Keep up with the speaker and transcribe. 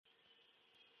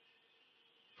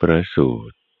พระสู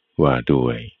ตรว่าด้ว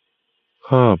ย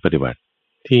ข้อปฏิบัติ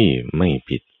ที่ไม่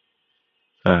ผิด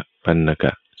อปันนก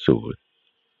สูตร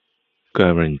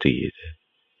Guaranteed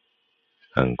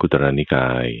อังคุตรนิก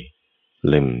าย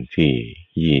เล่ม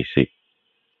ที่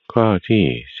20ข้อที่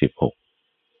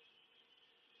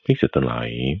16ภิกษุทั้งหลาย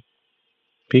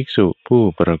ภิกษุผู้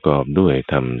ประกอบด้วย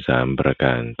ธรรม3ประก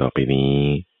ารต่อไปนี้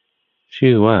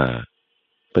ชื่อว่า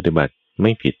ปฏิบัติไ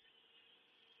ม่ผิด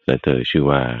และเธอชื่อ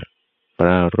ว่าปร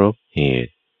ารภเห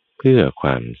ตุเพื่อคว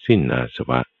ามสิ้นอาส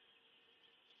วะ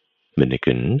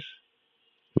Mendicants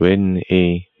when a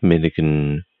mendicant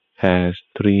has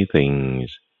three things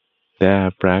their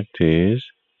practice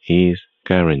is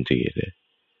guaranteed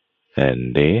and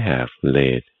they have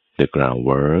laid the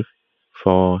groundwork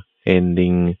for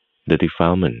ending the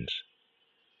defilements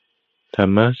ธร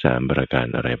รมะ3ประการ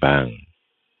อะไรบ้าง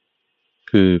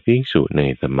คือภิกษุใน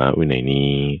ธรรมวินัย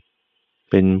นี้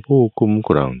เป็นผู้คุ้มค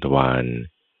รองทวาร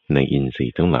ในอินทรี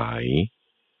ย์ทั้งหลาย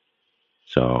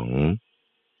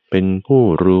 2. เป็นผู้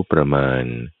รู้ประมาณ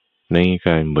ในก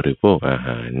ารบริโภคอาห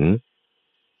าร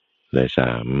และ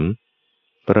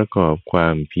 3. ประกอบควา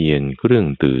มเพียรเครื่อง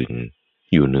ตื่น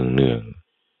อยู่เนือง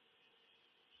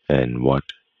ๆ And what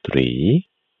 3?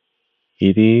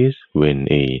 It is when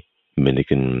a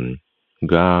mendicant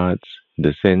guards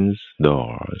the sense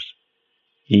doors,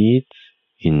 eats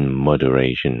in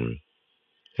moderation,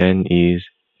 and is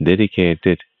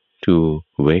dedicated to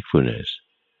wakefulness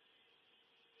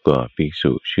ก็ภิก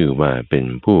ษุชื่อว่าเป็น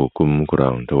ผู้คุ้มครอ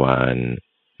งทวาร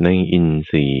ในอิน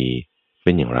ทรีย์เ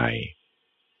ป็นอย่างไร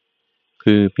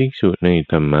คือภิกษุใน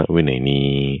ธรรมวินัย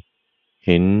นี้เ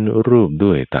ห็นรูป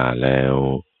ด้วยตาแล้ว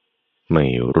ไม่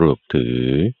รวบถือ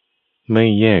ไม่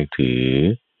แยกถือ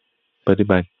ปฏิ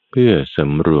บัติเพื่อส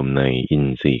ำรวมในอิน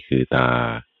ทรีย์คือตา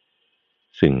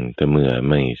ซึ่งแต่เมื่อ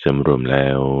ไม่สำรวมแล้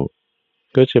ว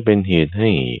ก็จะเป็นเหตุใ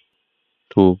ห้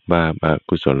ถูกบาปอ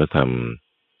กุศลธรรม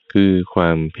คือคว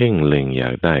ามเพ่งเล็งอย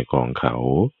ากได้ของเขา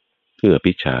คืออ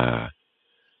ภิชฌา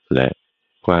และ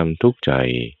ความทุกข์ใจ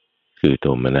คือโท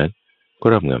มนัสค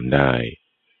รอบงำได้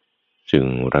จึง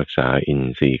รักษาอิน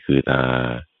ทรีย์คือตา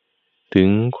ถึง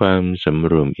ความส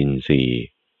ำรวมอินทรีย์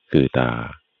คือตา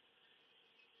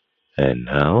And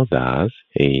how does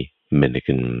a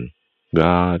mendicant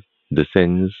guard the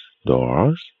sense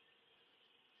doors?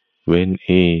 When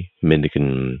a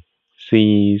mendicant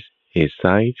sees a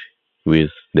sight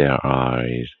with their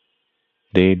eyes,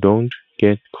 they don't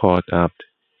get caught up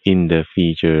in the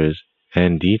features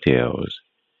and details.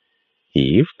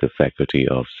 If the faculty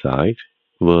of sight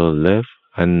were left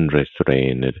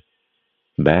unrestrained,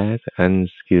 bad and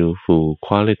skillful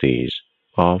qualities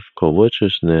of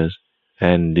covetousness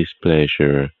and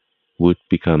displeasure would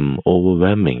become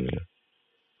overwhelming.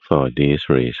 For this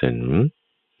reason,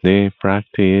 they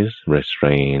practice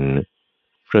restraint,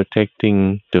 protecting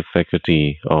the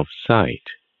faculty of sight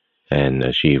and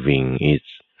achieving its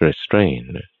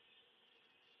restraint.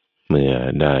 เมื่อ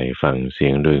ได้ฟังเสี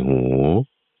ยงด้วยหู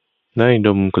ได้ด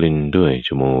มกลิ่นด้วยจ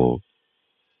มูก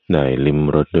ได้ลิ้ม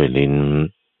รสด้วยลิ้น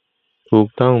ถูก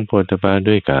ต้องโผฏฐัพพะ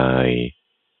ด้วยกาย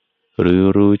หรือ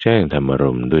รู้แจ้งธรรมาร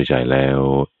มณ์ด้วยใจแล้ว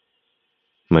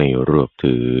ไม่รวบ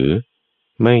ถือ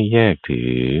ไม่แยกถื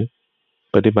อ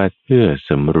ปฏิบัติเพื่อ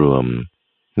สำรวม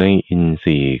ในอินท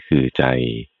รีย์คือใจ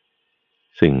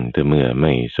ซึ่งถ้าเมื่อไ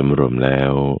ม่สำรวมแล้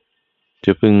วจ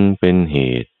ะพึงเป็นเห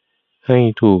ตุให้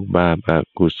ถูกบาปอ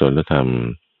กุศลธรรม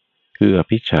คืออ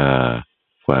ภิชฌา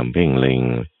ความเพ่งเล็ง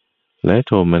และโ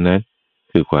ทมนัส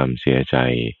คือความเสียใจ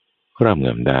ครอบง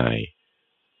ำได้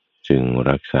จึง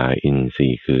รักษาอินทรี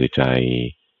ย์คือใจ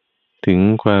ถึง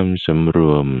ความสำร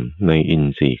วมในอิน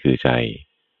ทรีย์คือใจ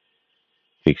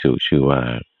ภิกษุชื่อว่า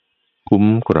คุ้ม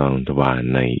ครองทวาร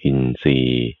ในอินทรี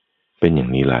ย์เป็นอย่า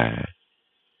งนี้แล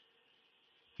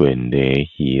When they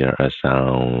hear a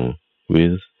sound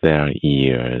with their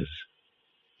ears,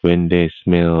 when they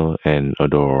smell an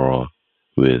odor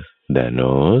with their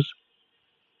nose,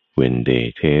 when they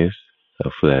taste a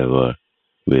flavor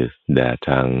with their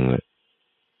tongue,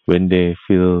 when they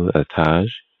feel a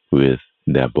touch with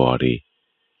their body,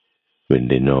 when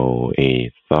they know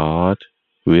a thought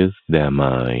with their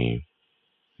mind,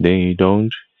 they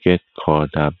don't get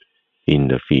caught up in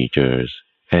the features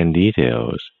and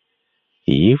details.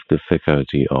 If the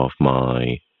faculty of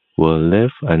mind were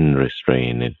left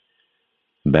unrestrained,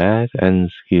 bad and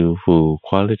skillful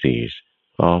qualities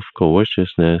of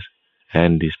covetousness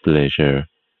and displeasure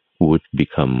would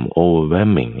become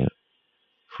overwhelming.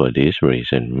 For this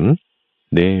reason,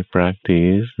 they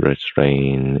practice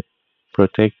restraint,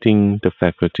 protecting the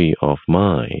faculty of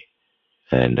mind,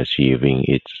 and achieving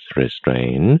its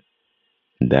restraint.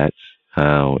 That's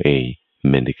how a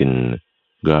mendicant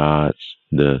guards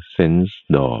the sense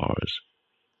doors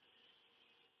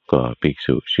ก็ภิก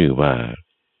ษุชื่อว่า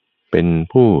เป็น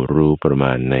ผู้รู้ประม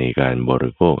าณในการบ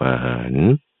ริโภคอาหาร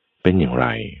เป็นอย่างไร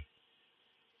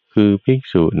คือภิก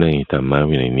ษุในธรรม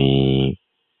วินัยนี้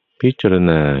พิจาร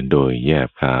ณาโดยแยบ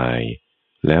คาย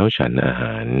แล้วฉันอาห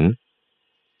าร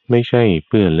ไม่ใช่เ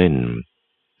พื่อเล่น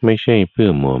ไม่ใช่เพื่อ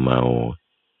มัวเมา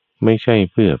ไม่ใช่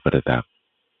เพื่อประดับ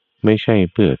ไม่ใช่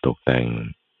เพื่อตกแต่ง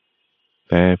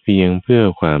แต่เพียงเพื่อ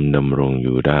ความดำรงอ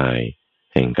ยู่ได้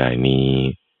แห่งกายนี้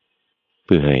เ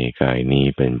พื่อให้กายนี้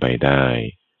เป็นไปได้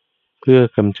เพื่อ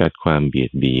กำจัดความเบีย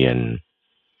ดเบียน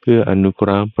เพื่ออนุเคร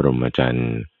าะห์พรหมจรร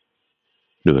ย์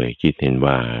โดยคิดเห็น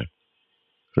ว่า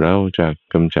เราจะ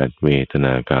กำจัดเวทน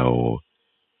าเก่า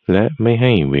และไม่ใ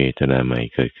ห้เวทนาใหม่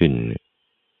เกิดขึ้น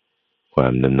ควา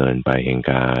มดำเนินไปแห่ง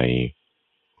กาย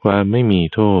ความไม่มี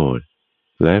โทษ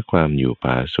และความอยู่ผ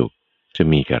าสุขจะ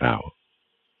มีแก่เรา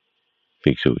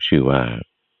ภิกษุชื่อว่า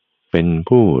เป็น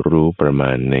ผู้รู้ประม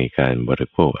าณในการบริ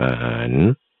โภคอาหาร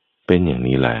เป็นอย่าง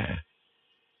นี้แหละ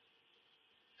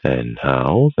And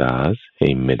how does a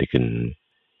mendicant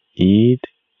eat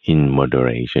in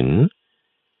moderation?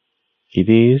 It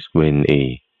is when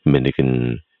a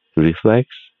mendicant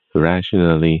reflects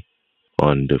rationally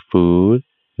on the food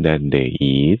that they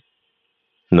eat,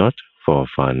 not for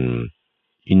fun,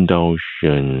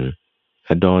 indulgence,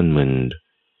 adornment,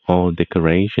 or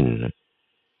decoration,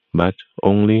 but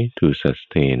only to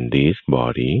sustain this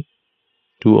body,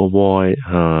 to avoid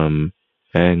harm,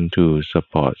 and to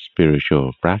support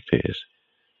spiritual practice.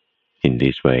 In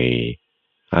this way,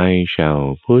 I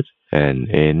shall put an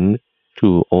end to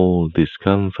all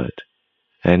discomfort,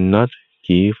 and not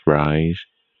give rise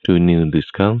to new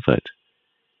discomfort,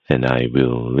 and I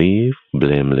will live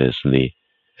blamelessly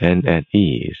and at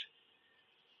ease.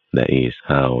 That is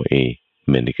how a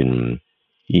mendicant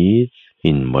eats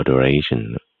in moderation.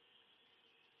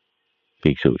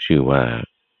 ภิกษุชื่อว่า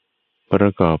ปร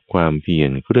ะกอบความเพีย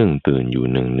รเครื่องตื่นอยู่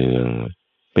เนือง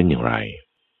ๆเป็นอย่างไร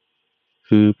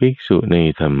คือภิกษุใน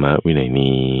ธรรมวินัย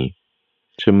นี้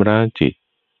ชำระจิต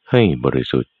ให้บริ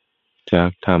สุทธิ์จาก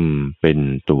ธรรมเป็น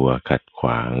ตัวขัดขว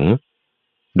าง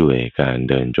ด้วยการ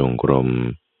เดินจงกรม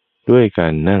ด้วยกา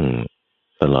รนั่ง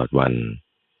ตลอดวัน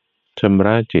ชำร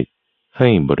ะจิตให้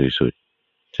บริสุทธิ์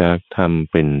จากธรรม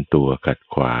เป็นตัวขัด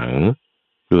ขวาง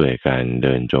ด้วยการเ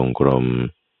ดินจงกรม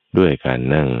ด้วยการ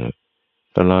นั่ง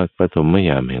ตลอดปฐมย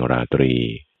ามแห่งราตรี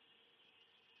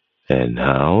And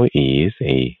how is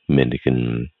a mendicant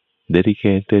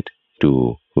dedicated to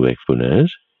wakefulness?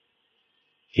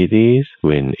 It is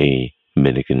when a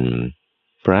mendicant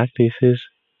practices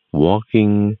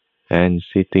walking and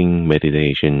sitting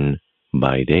meditation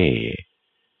by day,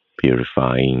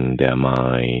 purifying their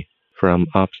mind from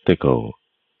obstacle.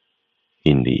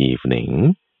 In the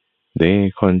evening,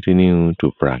 they continue to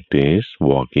practice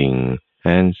walking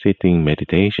and sitting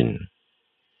meditation.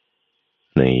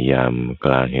 ในยามก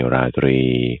ลางแห่งราตรี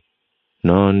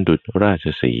นอนดุจราช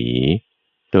สีห์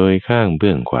โดยข้างเ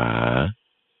บื้องขวา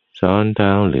ซ้อนเท้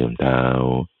าเหลื่อมเท้า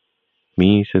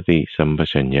มีสติสัมป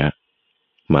ชัญญะ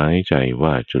หมายใจ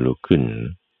ว่าจะลุกขึ้น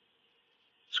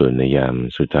ส่วนในยาม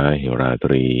สุดท้ายแห่งราต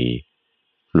รี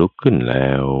ลุกขึ้นแล้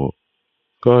ว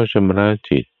ก็ชำระ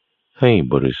จิตให้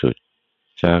บริสุทธิ์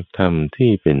จากธรรม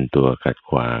ที่เป็นตัวขัด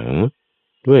ขวาง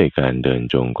ด้วยการเดิน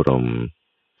จงกรม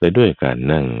และด้วยการ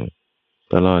นั่ง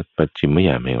ตลอดปัจฉิมย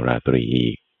ามแห่งราตรีอี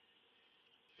ก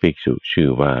ภิกษุชื่อ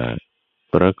ว่า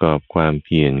ประกอบความเ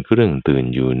พียรเครื่องตื่น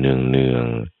อยู่เนือง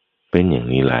ๆเป็นอย่าง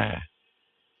นี้แหละ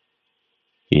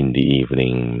In the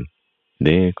evening,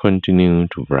 they continue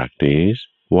to practice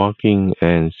walking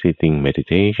and sitting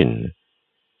meditation.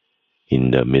 In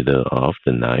the middle of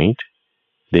the night,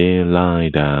 they lie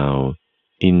down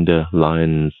in the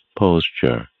lion's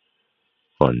posture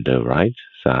on the right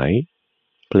side,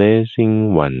 placing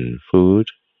one foot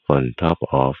on top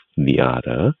of the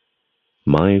other,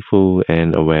 mindful and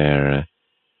aware,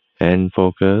 and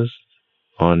focused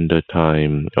on the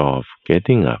time of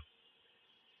getting up.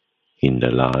 In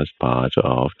the last part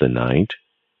of the night,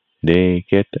 they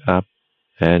get up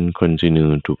and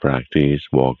continue to practice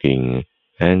walking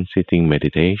and sitting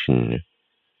meditation,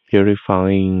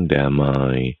 purifying their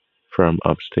mind from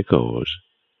obstacles.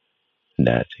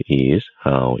 That is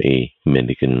how a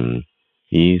mendicant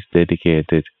is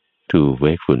dedicated to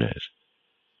wakefulness.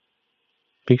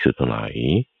 ภิกษุทั้งหลาย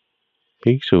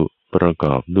ภิกษุประก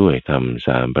อบด้วยธรรมส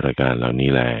ามประการเหล่า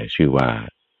นี้แลชื่อว่า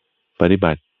ปฏิ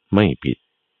บัติไม่ผิด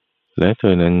และเธ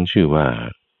อนั้นชื่อว่า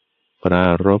ปรา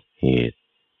รภเหตุ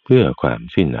เพื่อความ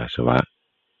สิ้นอาสวะ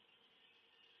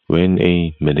When a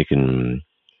mendicant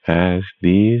has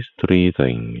these three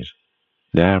things,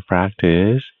 their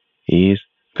practice is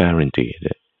guaranteed,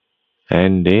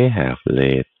 and they have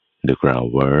laid the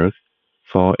groundwork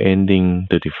for ending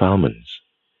the defilements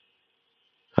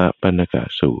อปันนก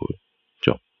สูตรจ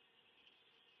บ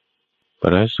ป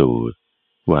รสูตร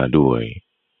ว่าด้วย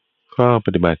ข้อป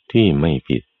ฏิบัติที่ไม่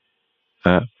ผิดอ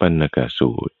ปันนก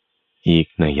สูตรอีก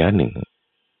นัยยะหนึ่ง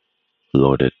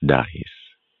loaded dice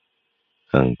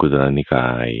อังคุตรนิกา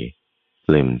ย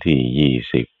เล่มที่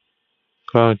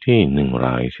20ข้อที่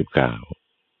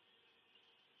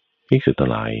119ภิกษุทั้ง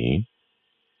หลาย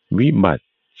วิบัติ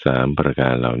3ประกา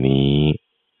รเหล่านี้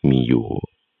มีอยู่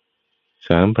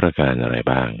3ประการอะไร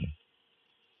บ้าง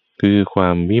คือควา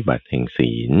มวิบัติแห่ง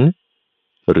ศีล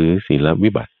หรือศีล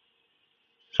วิบัติ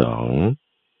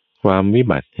2ความวิ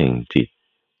บัติแห่งจิต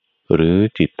หรือ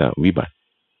จิตตวิบัติ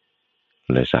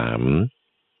และ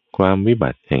3ความวิบั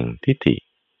ติแห่งทิฏฐิ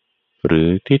หรือ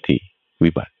ทิฏฐิ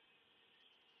วิบัติ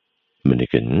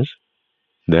Mendicants,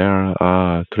 there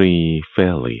are three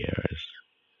failures.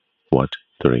 What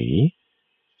three?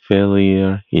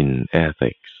 Failure in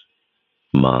ethics,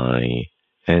 mind,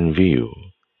 and view.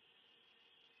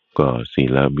 ก็ศี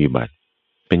ลวิบัติ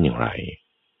เป็นอย่างไร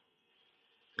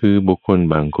คือบุคคล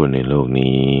บางคนในโลก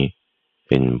นี้เ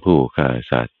ป็นผู้ฆ่า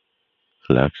สัตว์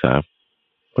ลักทรัพย์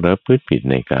ประพฤติผิด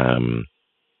ในกาม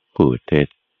พูดเท็จ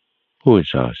พูด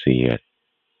ส่อเสียด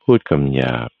พูดคำหย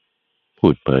าบพู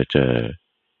ดเพ้อเจ้อ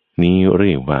นี้เ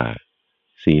รียกว่า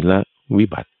ศีลวิ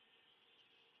บัติ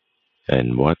And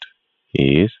what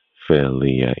is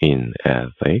failure in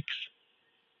ethics?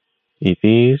 It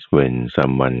is when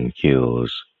someone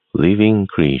kills living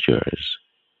creatures,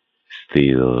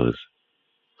 steals,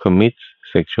 commits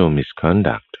sexual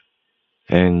misconduct,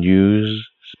 and use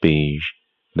speech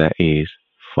that is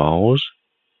false,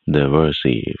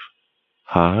 derisive,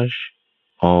 harsh,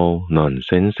 or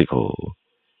nonsensical.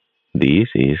 This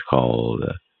is called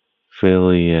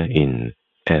failure in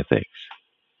ethics.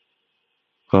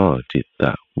 ก็จิตต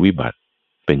วิบัติ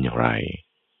เป็นอย่างไร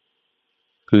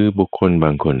คือบุคคลบ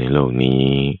างคนในโลกนี้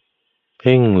เ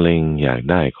พ่งเล็งอยาก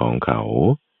ได้ของเขา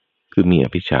คือมีอ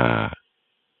ภิชา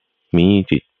มี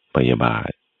จิตพยาบา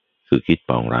ทคือคิด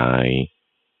ปองร้าย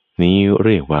นี้เ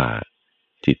รียกว่า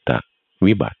จิตต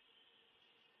วิบัติ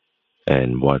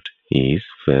And what is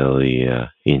failure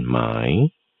in mind?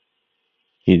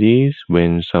 It is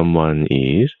when someone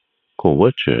is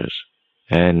covetous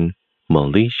and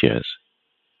malicious.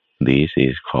 This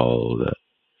is called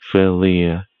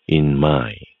failure in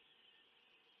mind.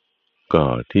 ก็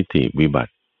ทิฏฐิวิบั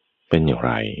ติเป็นอย่างไ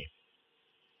ร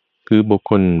คือบุค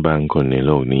คลบางคนในโ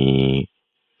ลกนี้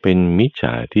เป็นมิจฉ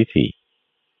าทิฏฐิ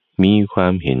มีควา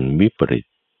มเห็นวิปริต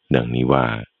ดังนี้ว่า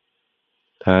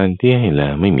ทานที่ให้แล้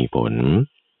วไม่มีผล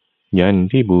ยัน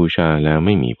ที่บูชาแล้วไ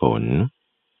ม่มีผล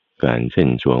การเส้น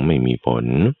สวงไม่มีผล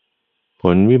ผ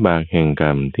ลวิบากแห่งกร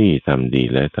รมที่ทำดี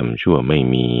และทำชั่วไม่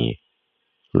มี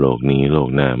โลกนี้โลก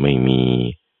หน้าไม่มี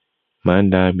มาร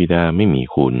ดาบิดาไม่มี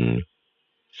คุณ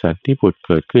สัตว์ที่ผุดเ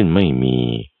กิดขึ้นไม่มี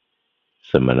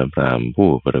สมณพราหมณ์ผู้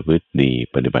ประพฤติดี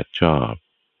ปฏิบัติชอบ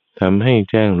ทำให้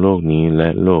แจ้งโลกนี้และ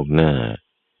โลกหน้า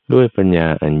ด้วยปัญญา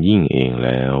อันยิ่งเองแ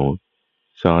ล้ว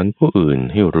สอนผู้อื่น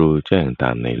ให้รู้แจ้งต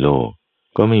ามในโลก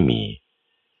ก็ไม่มี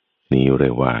นี้เรี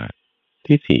ยกว่า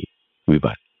ทิฏฐิวิ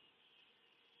บัติ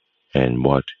And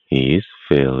what is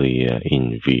failure in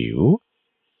view?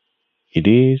 It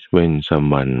is when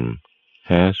someone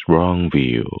has wrong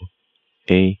view,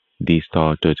 a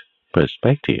distorted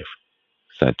perspective,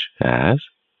 such as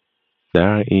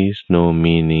there is no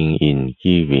meaning in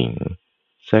giving,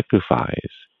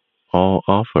 sacrifice, or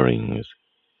offerings.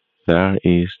 There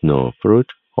is no fruit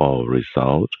or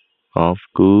result of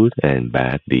good and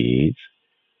bad deeds.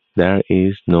 There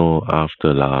is no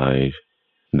afterlife.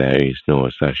 There is no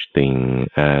such thing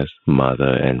as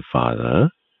mother and father,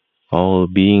 all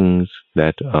beings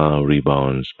that are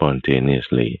reborn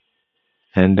spontaneously.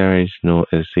 And there is no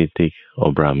ascetic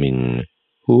or Brahmin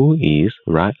who is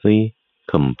rightly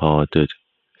comported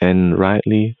and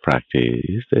rightly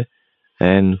practiced,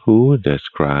 and who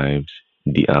describes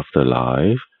the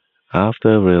afterlife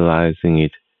after realizing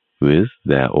it with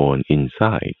their own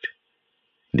insight.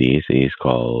 This is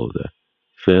called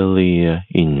failure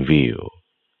in view.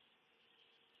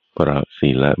 เพราะศี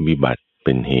ลวิบัติเ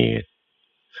ป็นเหตุ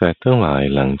สัตว์ทั้งหลาย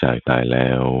หลังจากตายแล้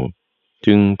ว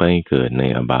จึงไปเกิดใน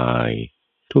อบาย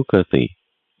ทุกขติ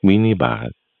วินิบาต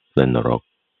และนรก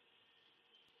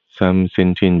Some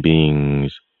sentient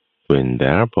beings, when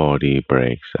their body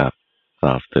breaks up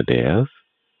after death,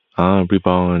 are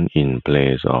reborn in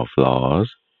place of loss,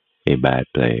 a bad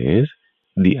place,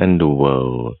 the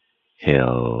underworld,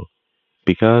 hell,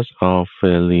 because of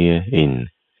failure in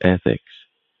ethics.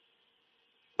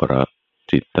 เพราะ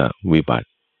จิตตวิบัติ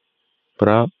เพร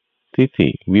าะทิฏฐิ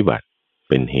วิบัติเ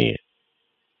ป็นเหตุ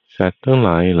สัตว์ทั้งหล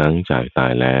ายหลังจากตา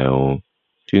ยแล้ว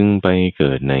จึงไปเ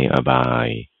กิดในอบาย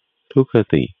ทุกข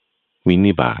ติวิ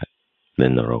นิบาตและ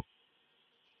นรก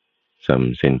Some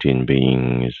sentient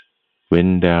beings, when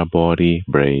their body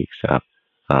breaks up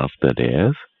after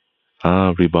death,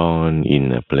 are reborn in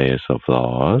a place of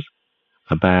loss,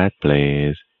 a bad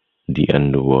place, the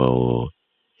underworld,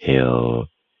 hell,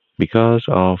 because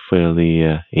of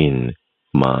failure in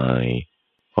mind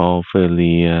or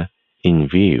failure in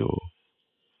view.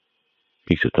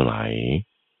 ภิกษุทั้งหลาย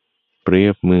เปรีย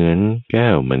บเหมือนแก้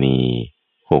วมณี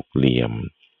หกเหลี่ยม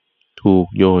ถูก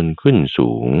โยนขึ้น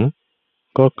สูง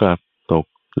ก็กลับตก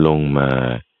ลงมา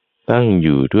ตั้งอ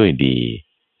ยู่ด้วยดี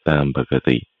ตามปก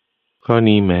ติข้อ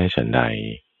นี้แม้ฉันใด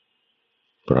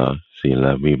เพราะศีล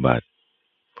วิบัติ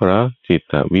เพราะจิต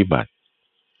ตวิบัติ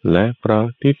และเพราะ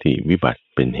ทิฏฐิวิบัติ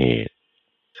เป็นเหตุ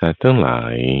สัตว์ทั้งหลา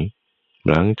ย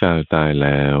หลังจากตายแ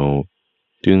ล้ว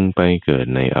จึงไปเกิด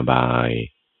ในอบาย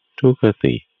ทุกข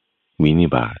ติวินิ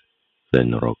บาตและ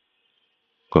นรก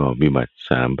ก็วิบัติส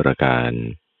ามประการ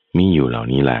มีอยู่เหล่า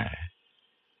นี้แหละ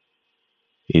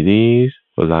It is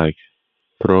like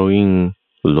throwing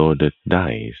loaded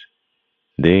dice.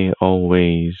 They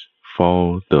always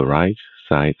fall the right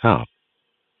side up.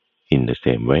 In the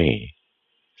same way,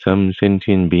 some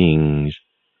sentient beings,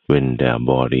 when their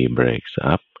body breaks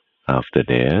up after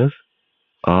death,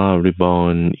 are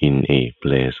reborn in a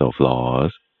place of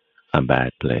loss, a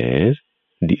bad place,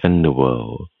 the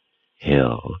underworld,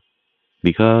 hell,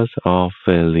 because of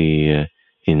failure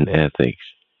in ethics,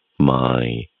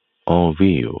 mind, or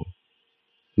view.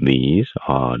 These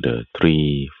are the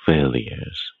three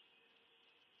failures.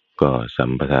 ก็สั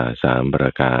มปทาสามปร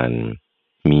ะการ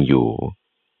มีอยู่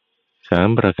สาม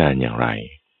ประการอย่างไร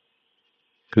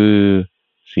คือ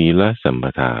ศีลสัมป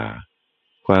ทา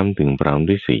ความถึงพร้อม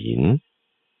ด้วยศีล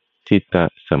จิตต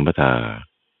สัมปทา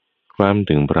ความ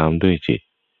ถึงพร้อมด้วยจิต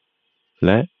แ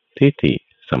ละทิฏฐิ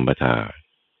สัมปทา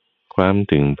ความ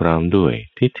ถึงพร้อมด้วย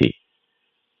ทิฏฐิ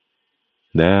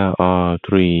There are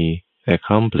three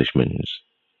accomplishments.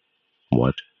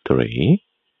 What three?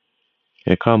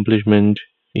 Accomplishment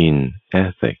in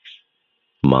ethics,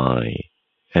 mind,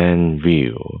 and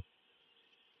view.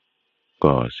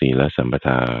 ก็ศีลสัมปท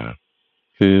า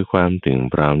คือความถึง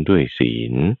พร้อมด้วยศี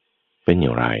ลเป็นอย่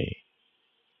างไร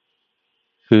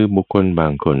คือบุคคลบา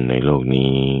งคนในโลก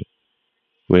นี้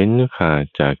เว้นขาด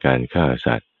จากการฆ่า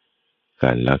สัตว์ก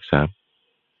ารลักทรัพย์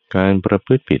การประพ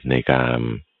ฤติผิดในกาม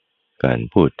การ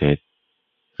พูดเท็จ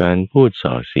การพูด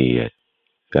ส่อเสียด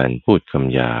การพูดค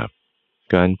ำหยาบ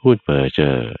การพูดเพ้อเ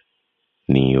จ้อ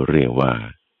นี้เรียกว่า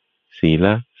ศีล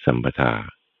สัมปทา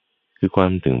คือควา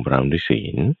มถึงพร้อมด้วยศี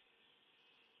ล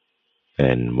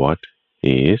And what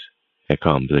is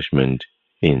accomplishment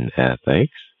in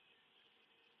ethics?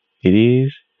 It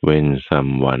is when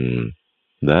someone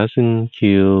doesn't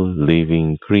kill living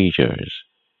creatures,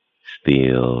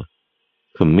 steal,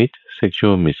 commit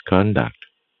sexual misconduct,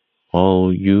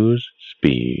 or use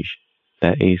speech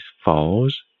that is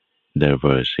false,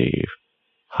 derisive,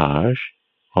 harsh,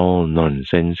 or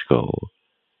nonsensical.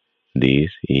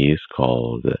 This is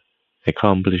called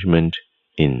accomplishment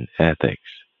in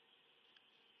ethics.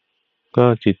 ก็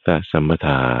จิตตสัมปท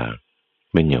า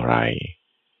เป็นอย่างไร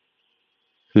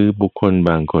คือบุคคล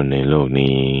บางคนในโลก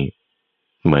นี้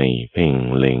ไม่เพ่ง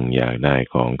เล็งอยากได้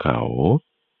ของเขา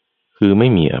คือไม่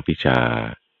มีอภิชา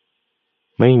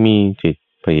ไม่มีจิต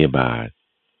พยาบาท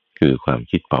คือความ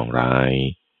คิดปองร้าย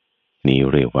นี้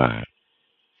เรียกว่า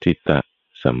จิตต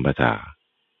สัมปทา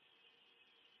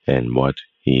And what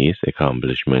is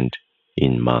accomplishment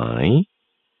in mind?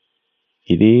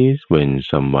 It is when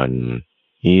someone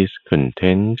is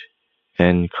content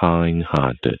and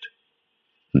kind-hearted.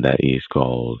 That is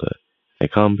called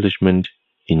accomplishment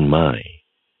in mind.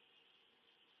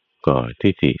 ก็ทิ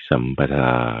ฏฐิสัมปท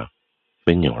าเ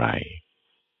ป็นอย่างไร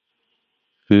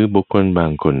คือบุคคลบา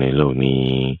งคนในโลกนี้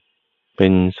เป็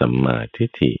นสัมมาทิฏ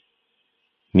ฐิ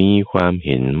มีความเ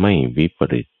ห็นไม่วิป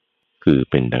ริตคือ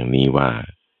เป็นดังนี้ว่า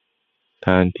ท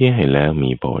านที่ให้แล้ว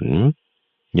มีผล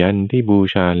ยันที่บู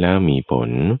ชาแล้วมีผ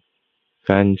ล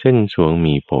การเส้นสวง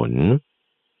มีผล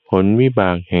ผลวิบ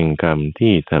ากแห่งกรรม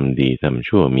ที่ทำดีทำ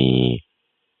ชั่วมี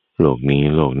โลกนี้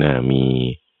โลกหน้ามี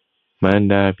มาร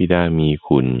ดาบิดามี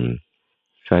คุณ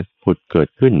สัตว์ผุดเกิด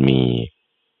ขึ้นมี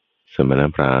สมณ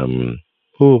พราหมณ์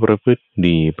ผู้ประพฤติ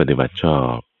ดีปฏิบัติชอ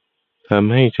บท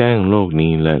ำให้แจ้งโลก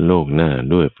นี้และโลกหน้า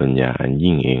ด้วยปัญญาอัน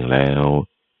ยิ่งเองแล้ว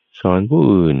สอนผู้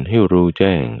อื่นให้รู้แ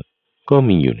จ้งก็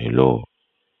มีอยู่ในโลก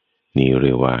นี้เ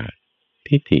รียกว่า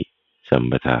ทิฏฐิสัม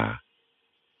ปทา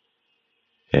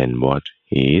And what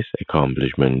is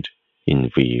accomplishment in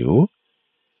view?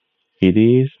 It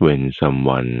is when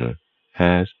someone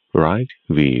has right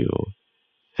view.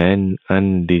 an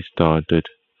undistorted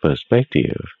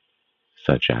perspective,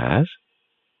 such as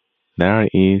there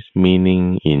is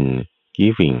meaning in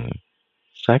giving,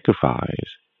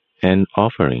 sacrifice, and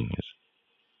offerings.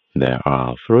 There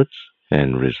are fruits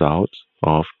and results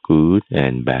of good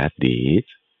and bad deeds.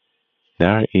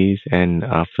 There is an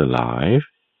afterlife.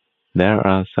 There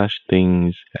are such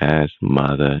things as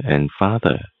mother and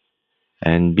father,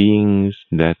 and beings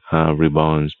that are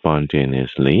reborn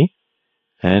spontaneously,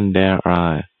 and there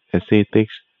are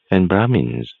ascetics and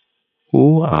Brahmins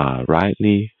who are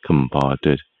rightly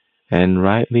comported and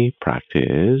rightly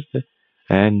practiced,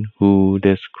 and who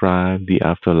describe the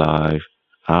afterlife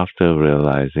after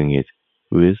realizing it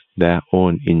with their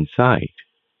own insight.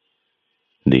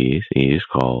 This is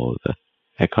called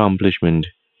accomplishment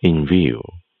in view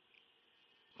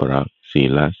เพราะศี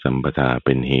ลสัมปทาเ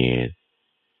ป็นเหตุ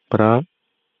เพราะ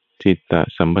จิตต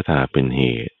สัมปทาเป็นเห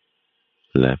ตุ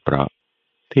และเพราะ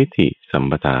ทิฏฐิสัม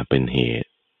ปทาเป็นเหตุ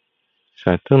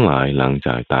สัตว์ทั้งหลายหลังจ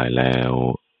ากตายแล้ว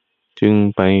จึง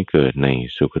ไปเกิดใน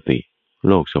สุคติโ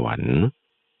ลกสวรรค์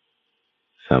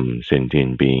Some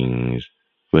sentient beings,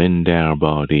 when their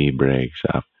body breaks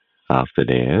up after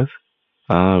death,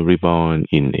 are reborn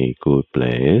in a good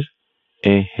place,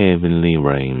 a heavenly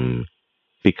realm,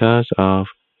 because of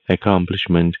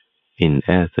accomplishment in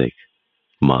ethic,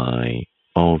 mind,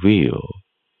 or will.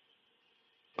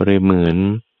 เปรียบเหมือน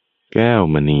แก้ว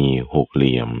มณีหกเห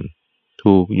ลี่ยม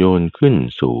ถูกโยนขึ้น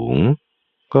สูง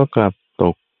ก็กลับต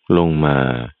กลงมา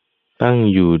ตั้ง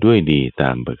อยู่ด้วยดีต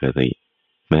ามปกติ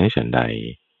แม้ฉันใด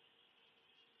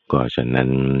ก็ฉะนั้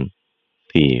น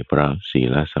ที่พระศี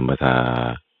ลสัมปทา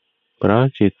พระ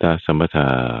จิตตสัมปทา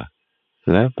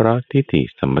และพระทิฏฐิ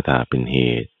สัมปทาเป็นเห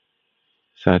ตุ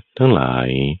สัตว์ทั้งหลาย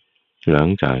หลัง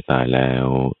จากตายแล้ว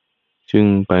จึง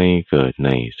ไปเกิดใน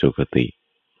สุคติ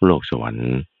โลกสวรร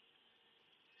ค์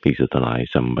ภิกษุทั้งหลาย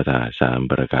สัมปทาสาม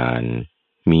ประการ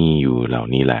มีอยู่เหล่า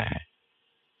นี้แหละ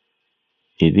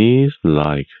It is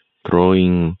like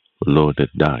throwing loaded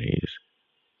dice.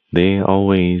 They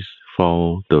always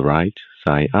fall the right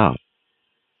side up.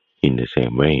 In the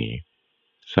same way,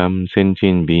 some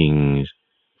sentient beings,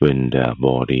 when their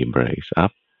body breaks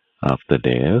up after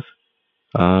death,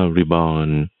 are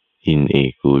reborn in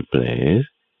a good place,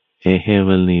 a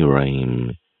heavenly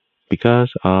realm,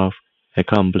 because of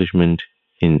accomplishment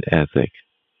in ethic,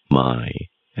 mind,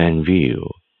 and view.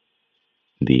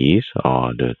 These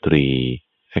are the three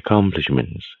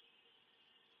accomplishments